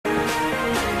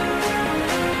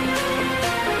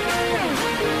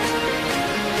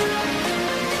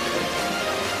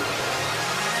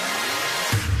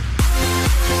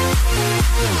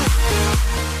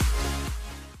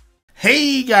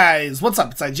guys, what's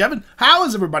up? It's iJevin. How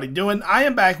is everybody doing? I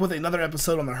am back with another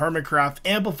episode on the Hermitcraft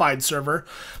Amplified server.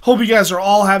 Hope you guys are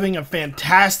all having a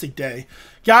fantastic day.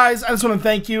 Guys, I just want to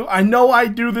thank you. I know I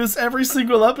do this every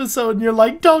single episode and you're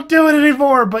like, don't do it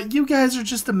anymore, but you guys are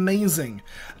just amazing.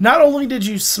 Not only did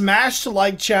you smash the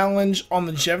like challenge on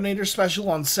the Jevinator special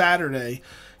on Saturday,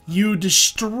 you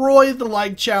destroyed the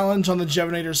like challenge on the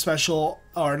Jevinator special,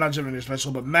 or not Jevinator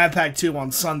special, but Mad Pack 2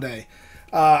 on Sunday.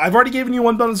 I've already given you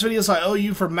one bonus video, so I owe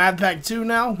you for Mad Pack 2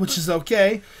 now, which is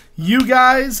okay. You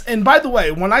guys, and by the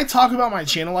way, when I talk about my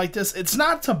channel like this, it's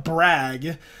not to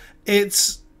brag,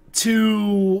 it's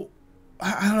to,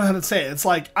 I don't know how to say it. It's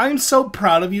like, I'm so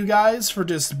proud of you guys for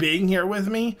just being here with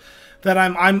me that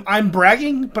I'm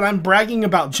bragging, but I'm bragging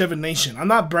about Jevination. I'm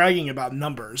not bragging about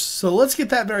numbers. So let's get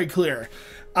that very clear.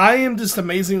 I am just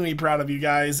amazingly proud of you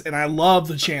guys, and I love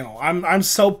the channel. I'm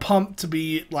so pumped to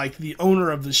be, like, the owner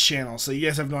of this channel, so you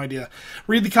guys have no idea.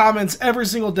 Read the comments every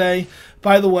single day.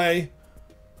 By the way,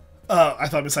 I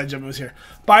thought Beside Jevin was here.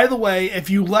 By the way, if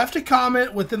you left a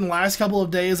comment within the last couple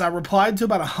of days, I replied to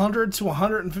about 100 to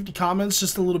 150 comments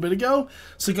just a little bit ago,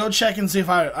 so go check and see if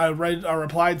I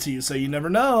replied to you, so you never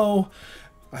know.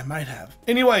 I might have.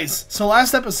 Anyways, so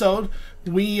last episode,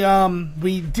 we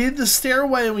did the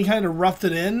stairway and we kind of roughed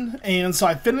it in, and so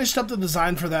I finished up the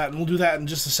design for that, and we'll do that in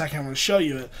just a second. I'm going to show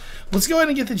you it. Let's go ahead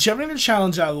and get the Jevinator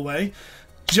challenge out of the way.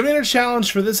 Jevinator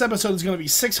challenge for this episode is going to be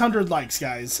 600 likes,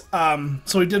 guys.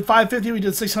 So we did 550, we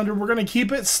did 600. We're going to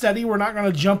keep it steady. We're not going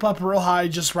to jump up real high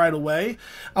just right away.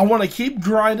 I want to keep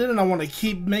grinding, and I want to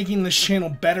keep making this channel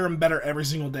better and better every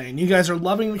single day. And you guys are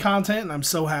loving the content, and I'm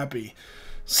so happy.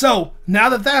 So, now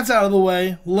that that's out of the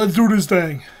way, let's do this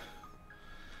thing.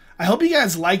 I hope you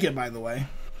guys like it, by the way.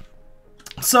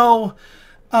 So,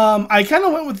 I kind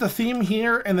of went with the theme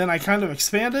here, and then I kind of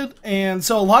expanded. And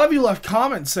so a lot of you left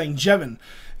comments saying, Jevin,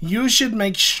 you should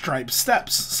make striped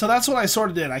steps. So that's what I sort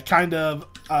of did. I kind of,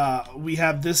 we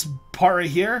have this part right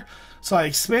here. So I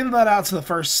expanded that out to the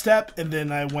first step, and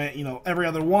then I went, you know, every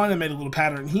other one and made a little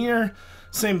pattern here.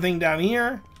 Same thing down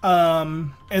here.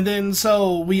 And then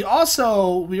so we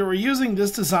were using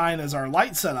this design as our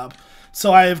light setup.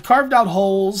 So I have carved out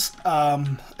holes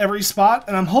every spot,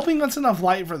 and I'm hoping that's enough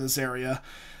light for this area.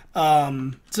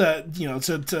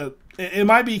 It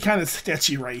might be kind of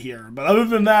sketchy right here, but other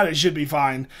than that, it should be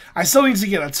fine. I still need to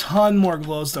get a ton more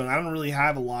glowstone. I don't really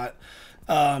have a lot.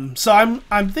 So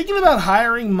I'm thinking about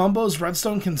hiring Mumbo's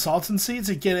Redstone Consultancy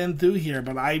to get in through here,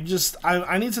 but I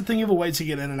need to think of a way to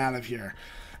get in and out of here.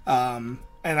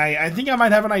 And I think I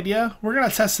might have an idea. We're going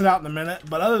to test it out in a minute.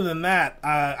 But other than that,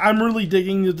 I'm really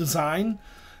digging the design.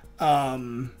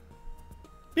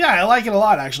 Yeah, I like it a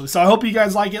lot, actually. So I hope you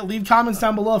guys like it. Leave comments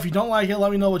down below. If you don't like it,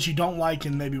 let me know what you don't like,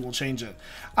 and maybe we'll change it.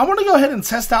 I want to go ahead and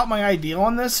test out my idea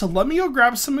on this. So let me go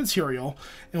grab some material,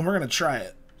 and we're going to try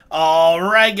it.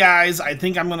 Alright, guys. I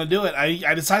think I'm going to do it.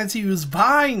 I decided to use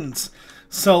vines.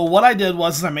 So what I did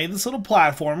was I made this little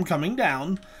platform coming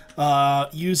down.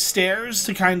 Use stairs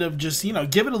to kind of just, you know,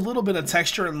 give it a little bit of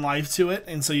texture and life to it,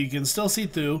 and so you can still see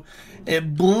through.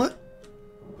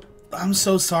 I'm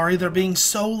so sorry, they're being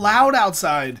so loud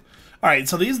outside. Alright,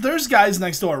 so there's guys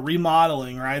next door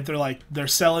remodeling, right? They're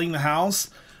selling the house.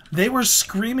 They were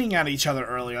screaming at each other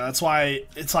earlier. That's why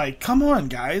it's like, come on,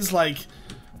 guys, like,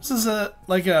 this is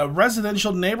like a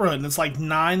residential neighborhood, and it's like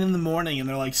 9 in the morning, and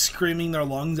they're like screaming their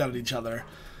lungs out at each other.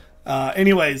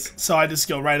 Anyways, so I just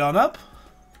go right on up.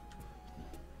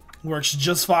 Works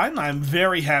just fine. I'm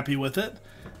very happy with it.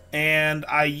 And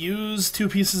I use 2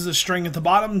 pieces of string at the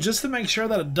bottom just to make sure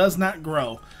that it does not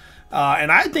grow.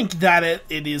 And I think that it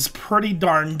is pretty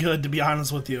darn good, to be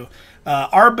honest with you.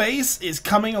 Our base is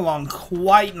coming along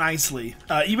quite nicely.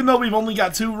 Even though we've only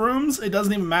got 2 rooms, it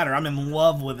doesn't even matter. I'm in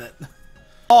love with it.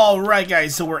 Alright,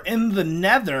 guys, so we're in the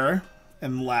nether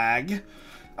and lag.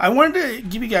 I wanted to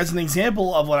give you guys an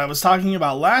example of what I was talking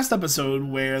about last episode,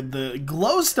 where the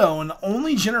glowstone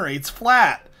only generates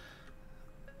flat.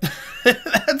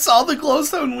 That's all the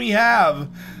glowstone we have.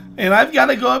 And I've got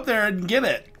to go up there and get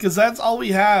it, because that's all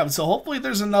we have. So hopefully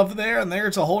there's enough there and there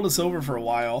to hold us over for a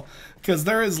while, because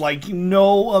there is like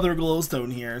no other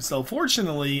glowstone here. So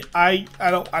fortunately, I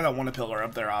don't want to pillar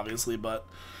up there, obviously, but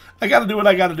I got to do what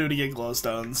I got to do to get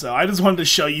glowstone. So I just wanted to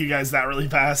show you guys that really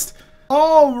fast.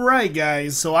 Alright,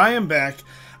 guys, so I am back.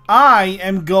 I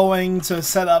am going to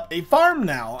set up a farm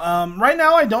now. Right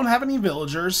now I don't have any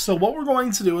villagers, so what we're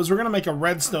going to do is we're going to make a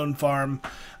redstone farm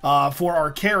for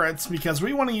our carrots, because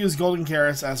we want to use golden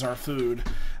carrots as our food.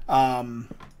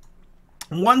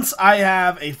 Once I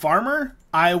have a farmer,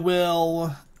 I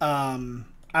will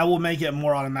make it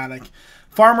more automatic.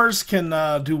 Farmers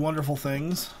can do wonderful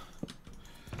things.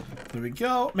 There we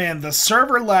go. Man, the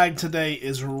server lag today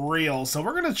is real, so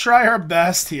we're going to try our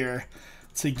best here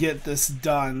to get this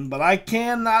done, but I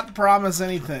cannot promise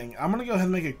anything. I'm going to go ahead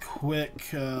and make a quick...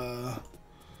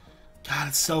 God,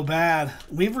 it's so bad.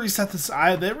 We've reset this...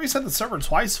 They reset the server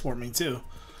twice for me, too.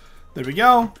 There we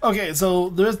go. Okay, so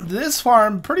this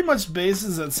farm pretty much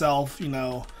bases itself, you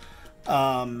know,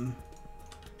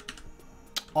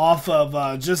 off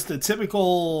of just the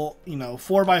typical, you know,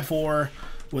 4x4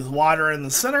 with water in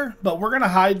the center, but we're going to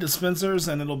hide dispensers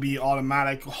and it'll be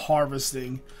automatic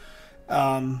harvesting.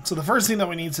 So the first thing that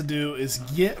we need to do is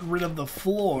get rid of the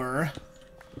floor.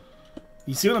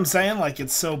 You see what I'm saying? Like,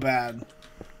 it's so bad.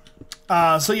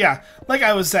 So yeah, like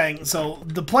I was saying, so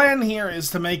the plan here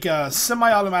is to make a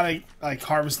semi-automatic like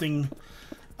harvesting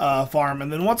farm,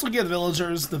 and then once we get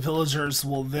villagers, the villagers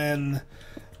will then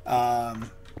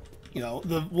you know,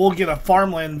 we'll get a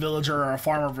farmland villager or a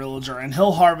farmer villager, and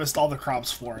he'll harvest all the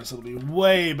crops for us. It'll be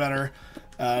way better.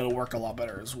 It'll work a lot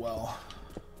better as well.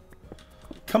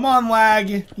 Come on,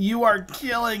 lag! You are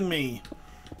killing me.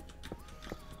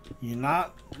 We're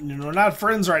not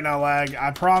friends right now, lag.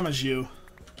 I promise you.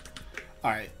 All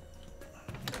right.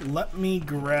 Let me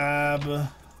grab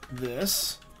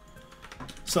this.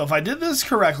 So if I did this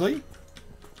correctly,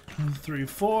 1, 2, 3,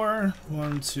 4.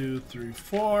 1, 2, 3,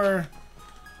 4.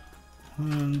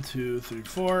 1, 2, 3,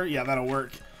 4. Yeah, that'll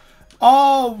work.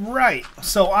 All right.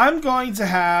 So I'm going to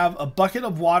have a bucket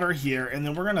of water here, and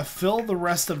then we're going to fill the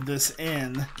rest of this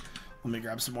in. Let me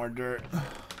grab some more dirt.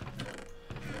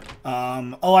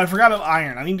 Oh, I forgot of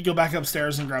iron. I need to go back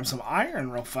upstairs and grab some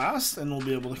iron real fast, and we'll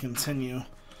be able to continue.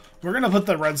 We're going to put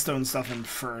the redstone stuff in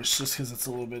first, just because it's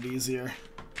a little bit easier.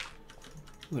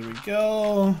 There we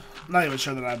go. Not even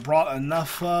sure that I brought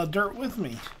enough dirt with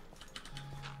me.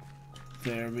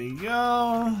 There we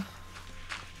go.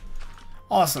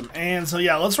 Awesome. And so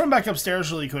yeah, let's run back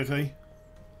upstairs really quickly.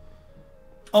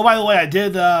 Oh, by the way, I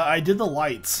did the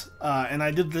lights, and I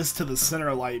did this to the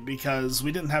center light because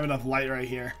we didn't have enough light right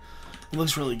here. It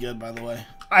looks really good, by the way.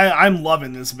 I'm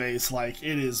loving this base. Like,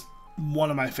 it is one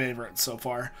of my favorites so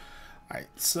far. All right,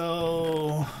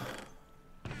 so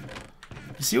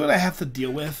you see what I have to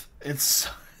deal with? It's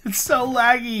so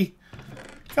laggy.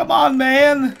 Come on,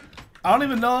 man. I don't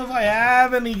even know if I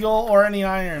have any gold or any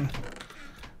iron.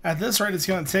 At this rate, it's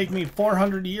going to take me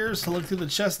 400 years to look through the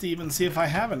chest to even see if I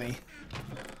have any.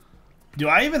 Do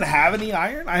I even have any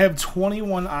iron? I have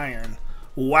 21 iron.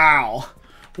 Wow.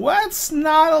 That's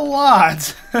not a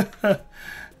lot. Let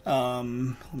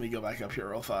me go back up here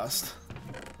real fast.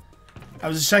 I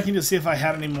was just checking to see if I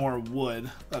had any more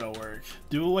wood. That'll work.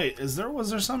 Wait, was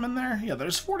there some in there? Yeah,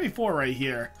 there's 44 right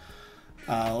here.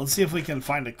 Let's see if we can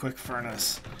find a quick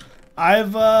furnace.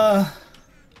 There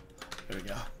we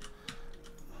go.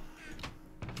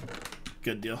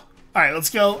 Good deal. Alright, let's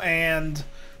go and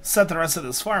set the rest of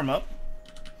this farm up.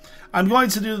 I'm going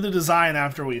to do the design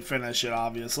after we finish it,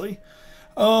 obviously.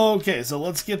 Okay, so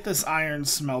let's get this iron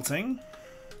smelting.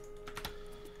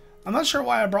 I'm not sure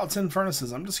why I brought 10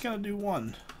 furnaces. I'm just going to do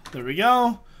one. There we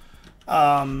go.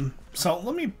 So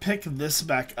let me pick this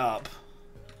back up.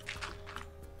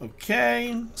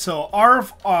 Okay, so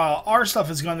our stuff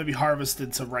is going to be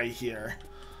harvested to right here.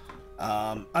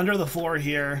 Under the floor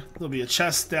here, there'll be a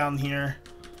chest down here.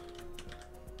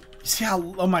 You see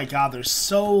how, oh my god, they're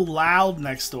so loud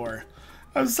next door.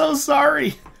 I'm so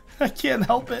sorry. I can't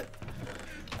help it.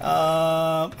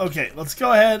 Okay, let's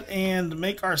go ahead and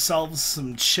make ourselves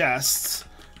some chests.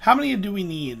 How many do we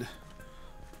need?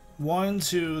 1,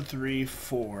 2, 3,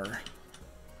 4.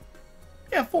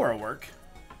 Yeah, 4 will work.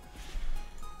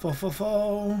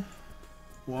 4.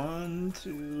 1,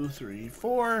 2, 3,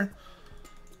 4.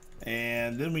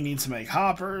 And then we need to make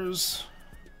hoppers.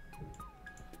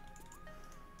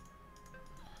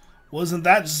 Wasn't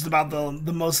that just about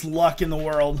the most luck in the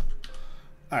world?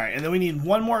 Alright, and then we need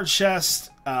one more chest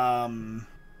for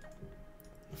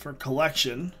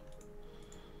collection.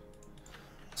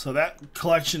 So that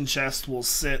collection chest will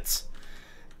sit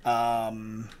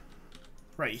right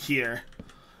here.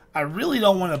 I really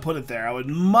don't want to put it there. I would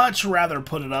much rather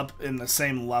put it up in the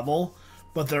same level,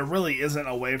 but there really isn't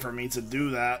a way for me to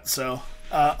do that. So,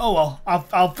 oh well,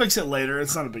 I'll fix it later.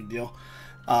 It's not a big deal.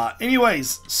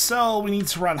 Anyways, so we need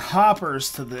to run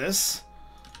hoppers to this.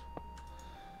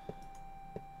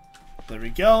 There we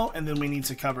go, and then we need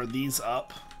to cover these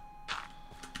up.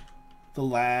 The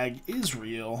lag is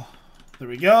real. There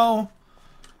we go.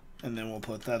 And then we'll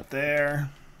put that there.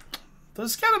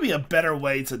 There's got to be a better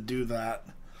way to do that.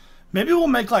 Maybe we'll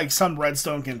make like some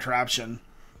redstone contraption.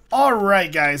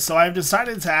 Alright guys, so I've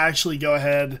decided to actually go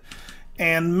ahead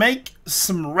and make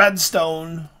some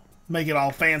redstone make it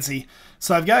all fancy.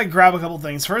 So I've got to grab a couple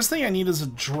things. First thing I need is a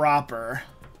dropper.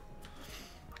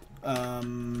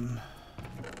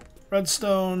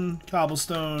 Redstone,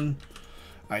 cobblestone.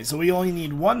 Alright, so we only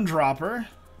need one dropper.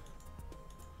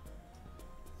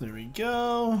 There we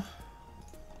go.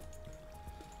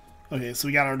 Okay, so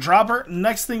we got our dropper.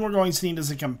 Next thing we're going to need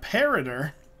is a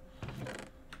comparator.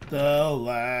 The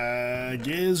lag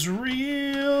is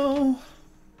real.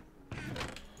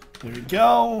 There we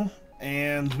go.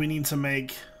 And we need to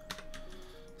make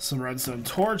some redstone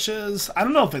torches. I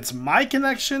don't know if it's my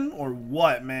connection or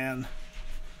what, man.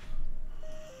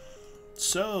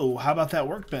 So, how about that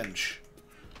workbench?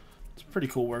 It's a pretty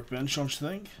cool workbench, don't you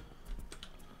think?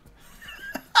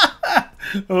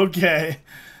 Okay.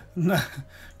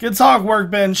 Good talk,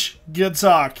 workbench. Good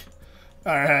talk.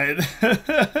 Alright.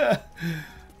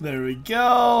 There we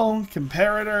go.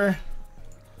 Comparator.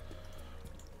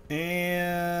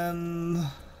 And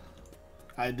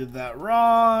I did that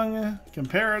wrong.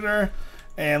 Comparator.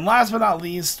 And last but not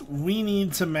least, we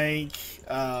need to make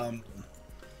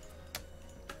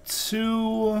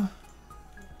 2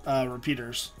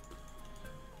 repeaters.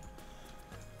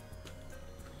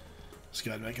 Just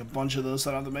gotta make a bunch of those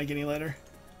so I don't have to make any later.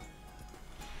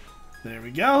 There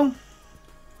we go.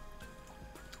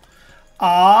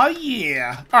 Aw,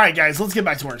 yeah. Alright, guys, let's get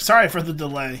back to work. Sorry for the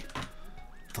delay.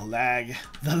 The lag.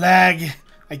 The lag.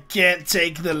 I can't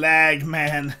take the lag,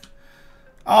 man.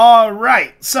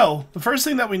 Alright, so the first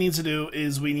thing that we need to do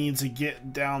is we need to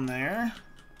get down there.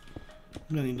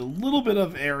 I'm gonna need a little bit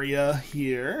of area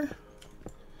here.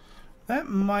 That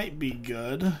might be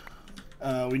good.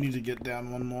 We need to get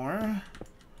down one more.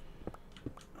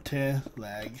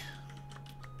 Lag.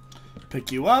 Pick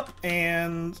you up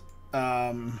and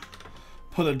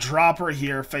put a dropper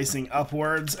here facing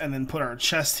upwards, and then put our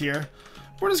chest here.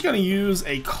 We're just gonna use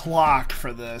a clock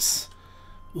for this.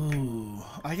 Ooh,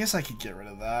 I guess I could get rid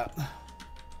of that.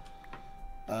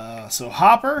 So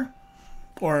hopper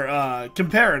or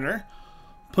comparator.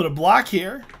 Put a block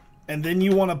here, and then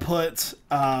you want to put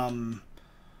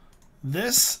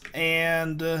this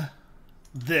and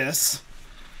this,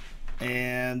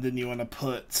 and then you want to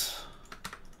put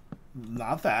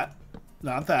not that,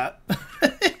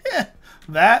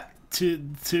 that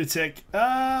two tick.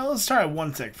 Let's try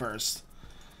 1 tick first.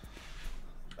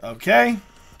 Okay,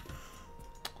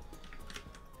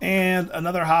 and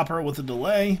another hopper with a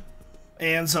delay,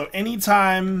 and so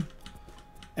anytime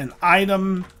an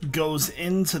item goes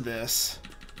into this,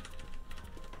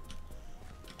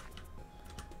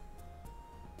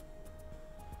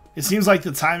 it seems like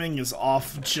the timing is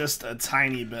off just a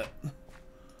tiny bit.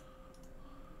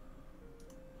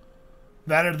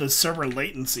 That or the server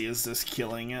latency is just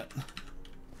killing it.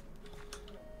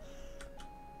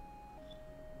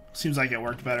 Seems like it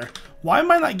worked better. Why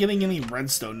am I not getting any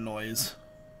redstone noise?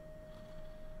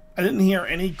 I didn't hear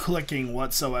any clicking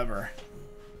whatsoever.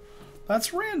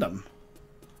 That's random.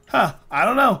 Huh, I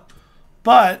don't know.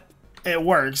 But it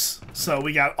works. So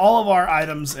we got all of our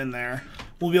items in there.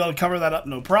 We'll be able to cover that up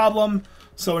no problem.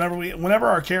 So whenever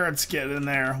our carrots get in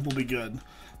there, we'll be good.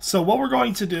 So what we're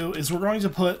going to do is we're going to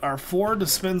put our 4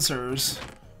 dispensers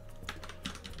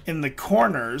in the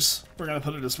corners. We're going to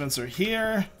put a dispenser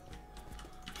here,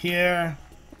 here,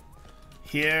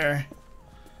 here,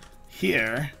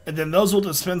 here, and then those will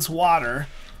dispense water.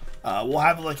 We'll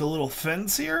have like a little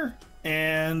fence here,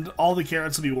 and all the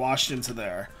carrots will be washed into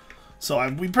there. So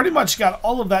we pretty much got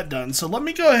all of that done. So let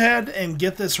me go ahead and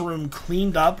get this room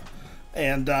cleaned up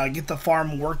and get the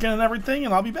farm working and everything,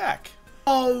 and I'll be back.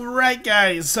 Alright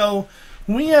guys, so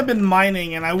we have been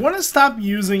mining, and I want to stop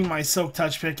using my Silk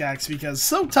Touch pickaxe because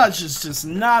Silk Touch is just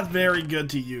not very good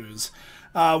to use.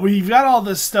 We've got all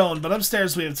this stone, but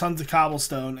upstairs we have tons of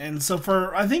cobblestone, and so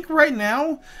for, I think right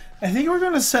now, I think we're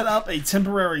going to set up a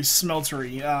temporary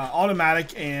smeltery,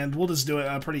 automatic, and we'll just do it,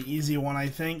 a pretty easy one, I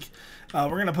think. We're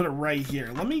going to put it right here.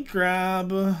 Let me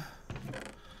grab...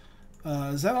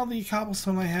 is that all the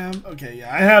cobblestone I have? Okay,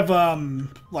 yeah, I have,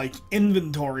 like,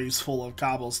 inventories full of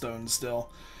cobblestone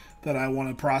still that I want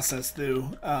to process through.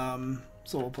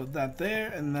 So we'll put that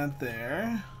there and that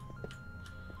there.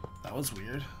 That was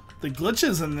weird. The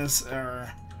glitches in this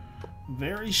are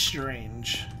very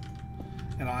strange.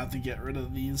 And I'll have to get rid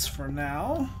of these for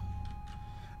now.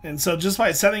 And so just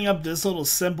by setting up this little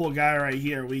simple guy right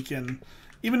here, we can,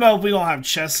 even though we don't have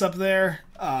chests up there,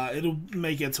 it'll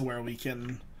make it to where we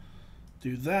can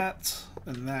do that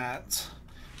and that.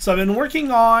 So I've been working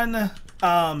on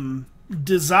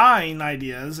design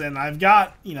ideas, and I've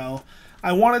got, you know,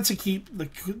 I wanted to keep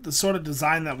the sort of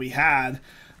design that we had,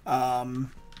 and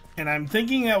And I'm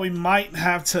thinking that we might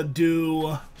have to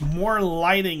do more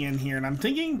lighting in here. And I'm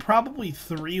thinking probably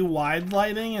 3 wide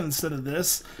lighting instead of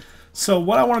this. So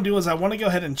what I want to do is I want to go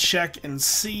ahead and check and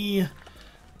see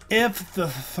if the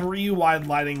 3 wide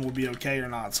lighting will be okay or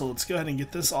not. So let's go ahead and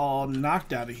get this all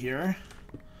knocked out of here.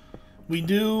 We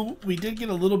did get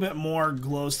a little bit more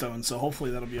glowstone, so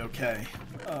hopefully that'll be okay.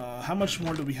 How much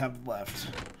more do we have left?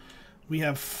 We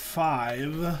have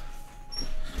 5.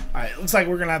 Alright, looks like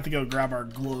we're gonna have to go grab our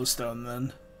glowstone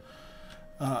then.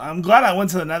 I'm glad I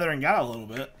went to the nether and got a little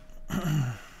bit.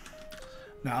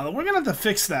 Now, we're gonna have to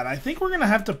fix that. I think we're gonna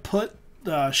have to put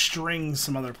strings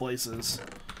some other places.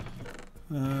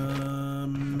 Is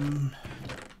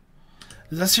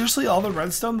that seriously all the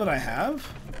redstone that I have?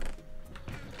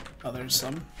 Oh, there's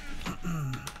some.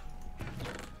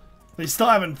 They still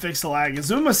haven't fixed the lag.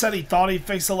 Azuma said he thought he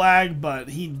fixed the lag, but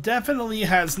he definitely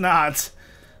has not.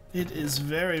 It is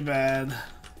very bad.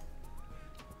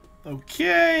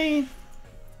 Okay.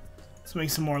 Let's make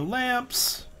some more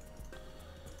lamps.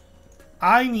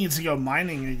 I need to go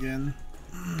mining again.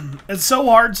 It's so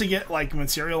hard to get like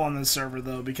material on this server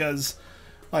though, because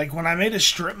like when I made a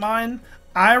strip mine,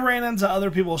 I ran into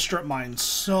other people's strip mines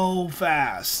so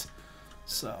fast.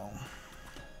 So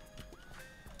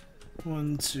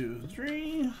 1, 2,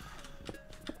 3.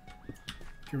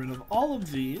 Get rid of all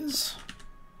of these.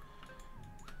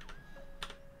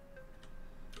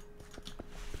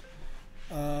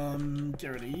 Get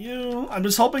rid of you. I'm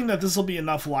just hoping that this will be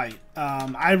enough light.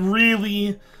 I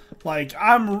really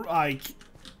I'm like,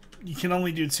 you can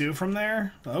only do 2 from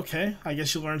there. Okay, I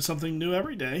guess you learn something new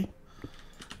every day.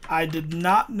 I did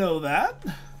not know that.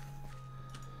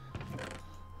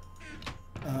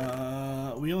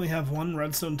 We only have 1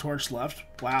 redstone torch left.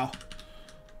 Wow.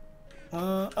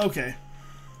 Okay.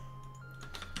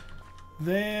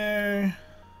 There.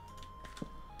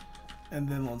 And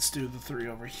then let's do the 3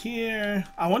 over here.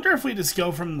 I wonder if we just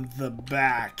go from the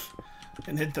back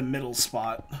and hit the middle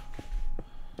spot.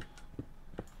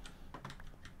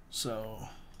 So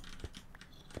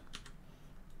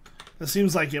that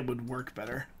seems like it would work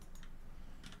better.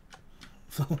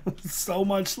 So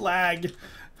much lag.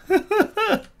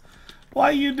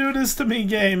 Why you do this to me,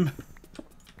 game?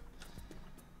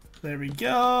 There we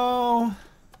go.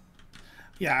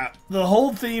 Yeah, the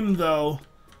whole theme though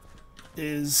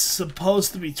is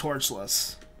supposed to be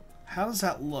torchless. How does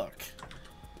that look?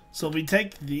 So if we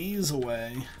take these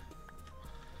away,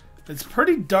 it's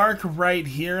pretty dark right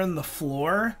here in the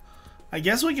floor. I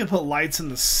guess we could put lights in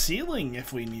the ceiling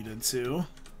if we needed to.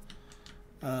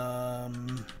 Alright,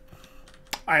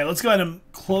 let's go ahead and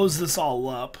close this all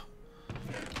up.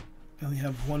 We only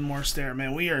have 1 more stair.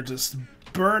 Man, we are just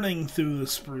burning through the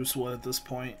spruce wood at this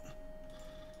point.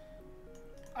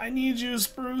 I need you,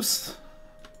 spruce.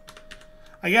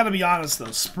 I gotta be honest though,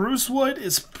 spruce wood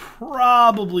is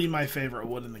probably my favorite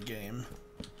wood in the game.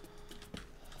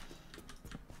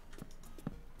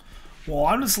 Well,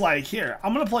 I'm just like, here,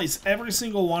 I'm gonna place every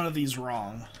single one of these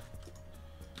wrong.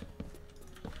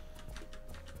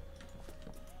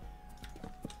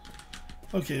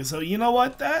 Okay, so you know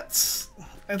what?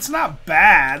 It's not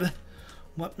bad.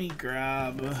 Let me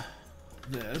grab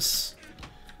this.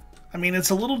 I mean,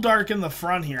 it's a little dark in the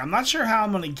front here. I'm not sure how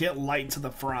I'm gonna get light to the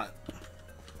front.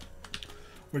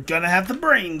 We're gonna have to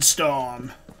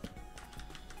brainstorm.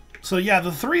 So yeah,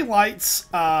 the 3 lights,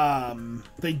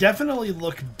 they definitely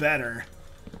look better.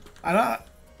 Yeah,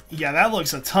 that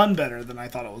looks a ton better than I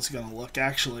thought it was gonna look,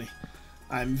 actually.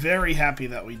 I'm very happy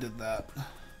that we did that.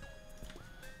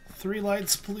 3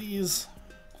 lights, please.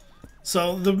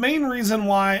 So the main reason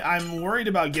why I'm worried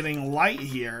about getting light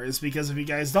here is because if you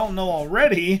guys don't know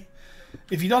already,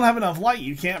 if you don't have enough light,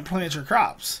 you can't plant your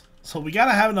crops. So we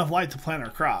gotta have enough light to plant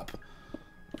our crop.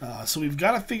 So we've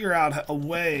got to figure out a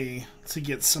way to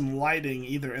get some lighting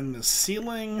either in the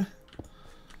ceiling.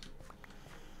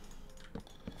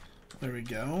 There we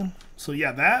go. So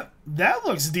yeah, that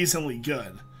looks decently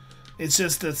good. It's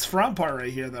just this front part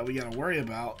right here that we got to worry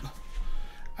about.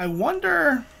 I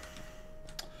wonder...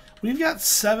 We've got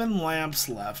 7 lamps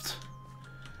left.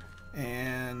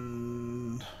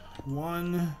 And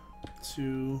 1,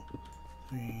 2,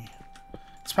 3...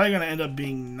 It's probably going to end up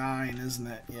being 9, isn't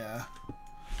it? Yeah.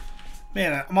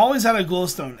 Man, I'm always out of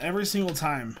glowstone every single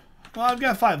time. Well, I've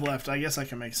got 5 left. I guess I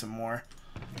can make some more.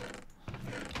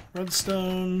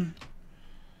 Redstone.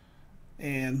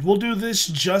 And we'll do this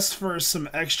just for some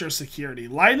extra security.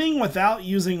 Lighting without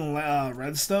using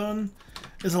redstone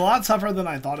is a lot tougher than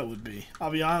I thought it would be.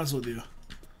 I'll be honest with you.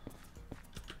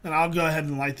 And I'll go ahead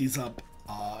and light these up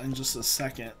in just a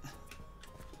second.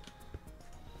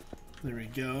 There we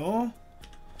go.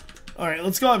 Alright,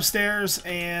 let's go upstairs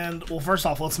and, well, first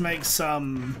off, let's make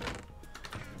some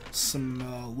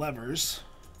levers.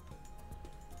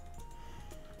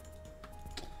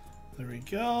 There we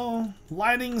go.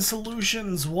 Lighting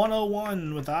Solutions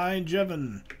 101 with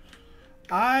iJevin.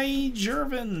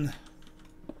 iJevin.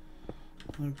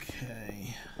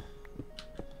 Okay.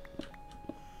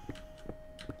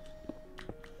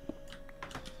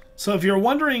 So if you're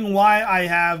wondering why I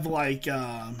have, like,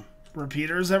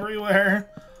 repeaters everywhere,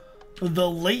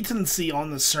 the latency on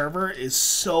the server is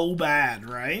so bad,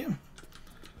 right?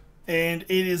 And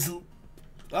it is...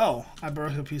 Oh, I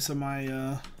broke a piece of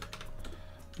my,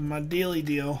 my daily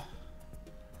deal.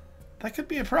 That could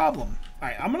be a problem.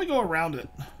 Alright, I'm gonna go around it.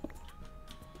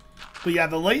 But yeah,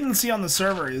 the latency on the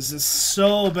server is just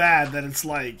so bad that it's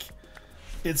like...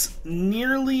 It's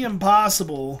nearly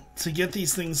impossible to get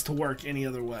these things to work any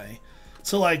other way.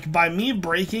 So like, by me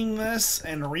breaking this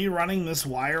and rerunning this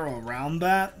wire around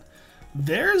that,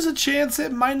 there's a chance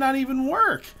it might not even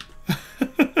work.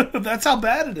 That's how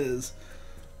bad it is.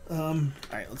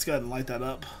 Alright, let's go ahead and light that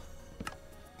up.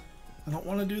 I don't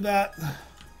want to do that.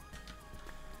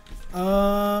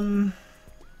 Can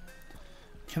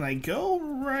I go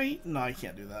right? No, I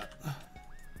can't do that.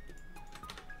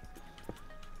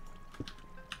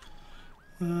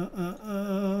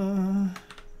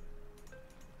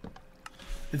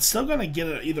 It's still gonna get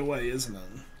it either way, isn't it?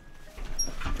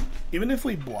 Even if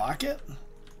we block it?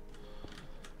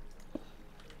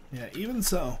 Yeah, even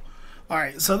so.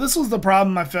 Alright, so this was the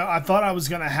problem I thought I was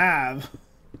gonna have.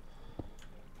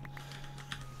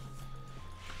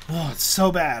 Oh, it's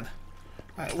so bad.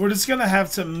 Alright, we're just gonna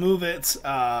have to move it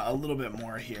a little bit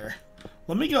more here.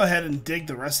 Let me go ahead and dig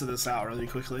the rest of this out really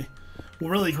quickly. Well,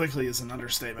 really quickly is an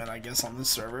understatement, I guess, on this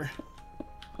server.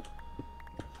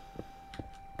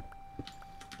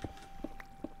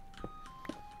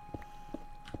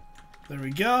 There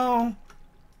we go.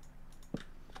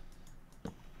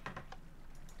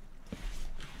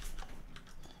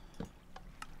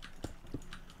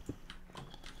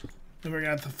 Then we're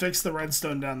gonna have to fix the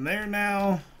redstone down there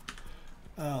now.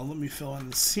 Let me fill in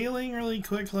the ceiling really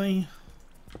quickly.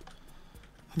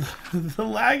 The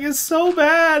lag is so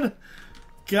bad.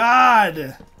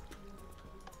 God.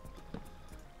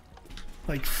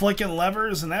 Like flicking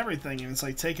levers and everything, and it's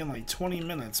like taking like 20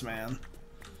 minutes, man.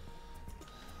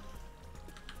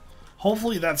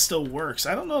 Hopefully that still works.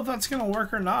 I don't know if that's gonna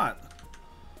work or not.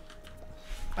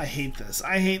 I hate this.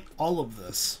 I hate all of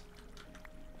this.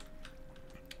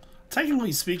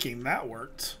 Technically speaking, that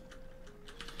worked.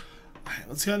 Alright,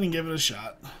 let's go ahead and give it a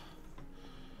shot.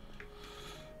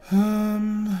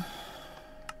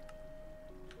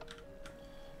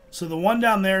 So the one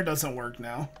down there doesn't work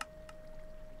now.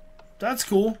 That's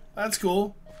cool. That's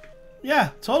cool. Yeah,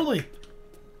 totally.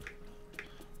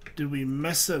 Did we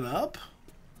mess it up?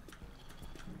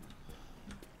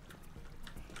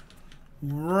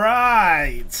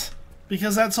 Right.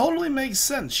 Because that totally makes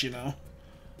sense, you know.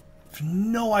 I have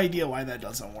no idea why that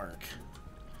doesn't work.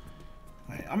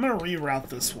 Right, I'm going to reroute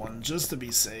this one just to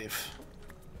be safe.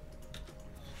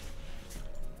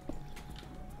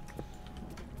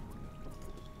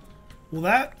 Well,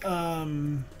 that,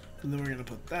 and then we're going to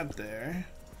put that there.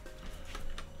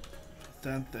 Put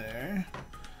that there.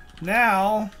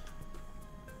 Now,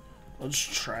 let's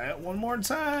try it one more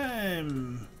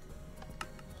time.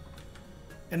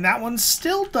 And that one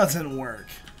still doesn't work.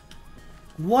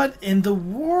 What in the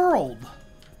world?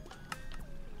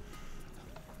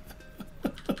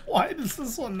 Why does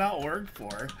this one not work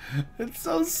for? It's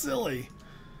so silly.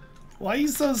 Why are you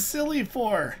so silly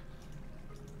for?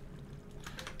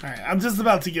 Alright, I'm just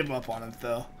about to give up on it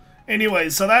though. Anyway,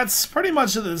 so that's pretty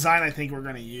much the design I think we're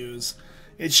going to use.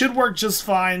 It should work just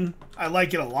fine. I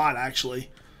like it a lot,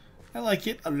 actually. I like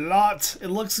it a lot. It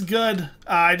looks good.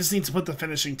 I just need to put the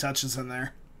finishing touches in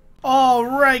there.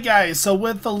 Alright guys, so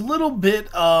with a little bit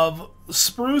of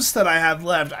spruce that I have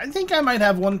left, I think I might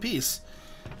have one piece.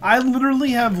 I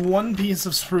literally have one piece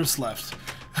of spruce left.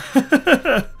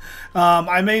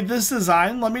 I made this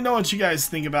design. Let me know what you guys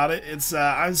think about it. It's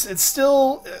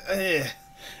still...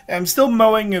 I'm still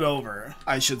mowing it over,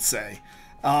 I should say.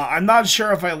 I'm not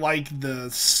sure if I like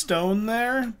the stone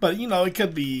there, but, you know, it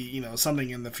could be, you know, something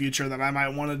in the future that I might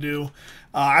want to do.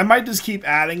 I might just keep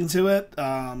adding to it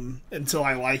until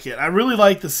I like it. I really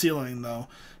like the ceiling, though.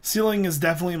 Ceiling is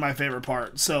definitely my favorite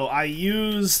part. So I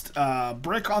used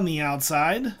brick on the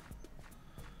outside,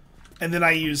 and then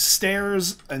I used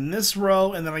stairs in this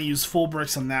row, and then I used full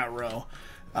bricks on that row.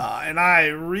 And I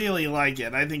really like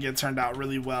it. I think it turned out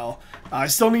really well. I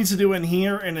still need to do in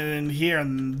here and in here,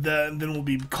 and then we'll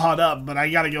be caught up. But I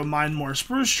gotta go mine more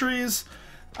spruce trees.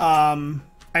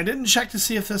 I didn't check to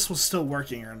see if this was still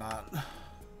working or not.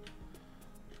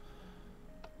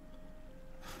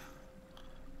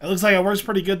 It looks like it works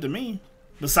pretty good to me.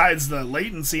 Besides the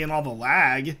latency and all the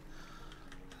lag.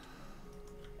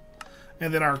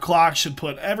 And then our clock should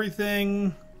put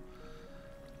everything...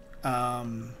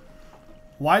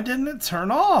 why didn't it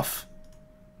turn off?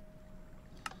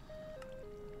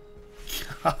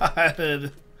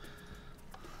 God.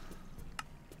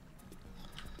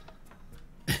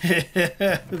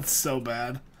 It's so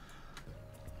bad.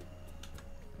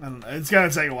 I don't know. It's gonna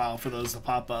take a while for those to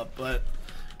pop up, but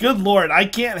good lord, I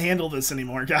can't handle this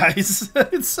anymore, guys.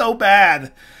 It's so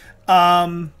bad.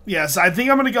 Yes, I think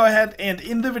I'm gonna go ahead and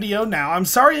end the video now. I'm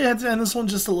sorry I had to end this one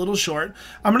just a little short.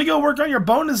 I'm gonna go work on your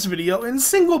bonus video in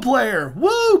single player.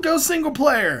 Woo! Go single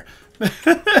player.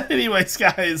 Anyways,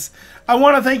 guys, I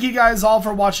want to thank you guys all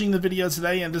for watching the video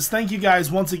today, and just thank you guys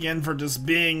once again for just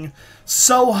being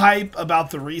so hype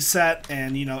about the reset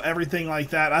and, you know, everything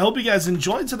like that. I hope you guys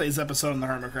enjoyed today's episode on the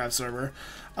Hermitcraft server,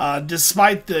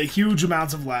 despite the huge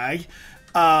amounts of lag.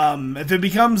 If it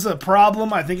becomes a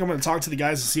problem, I think I'm going to talk to the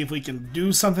guys to see if we can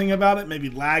do something about it, maybe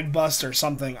lag bust or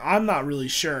something. I'm not really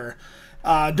sure.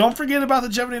 Don't forget about the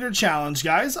Jevinator challenge,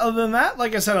 guys. Other than that,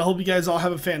 like I said, I hope you guys all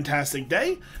have a fantastic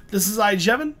day. This is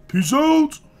iJevin. Peace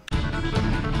out.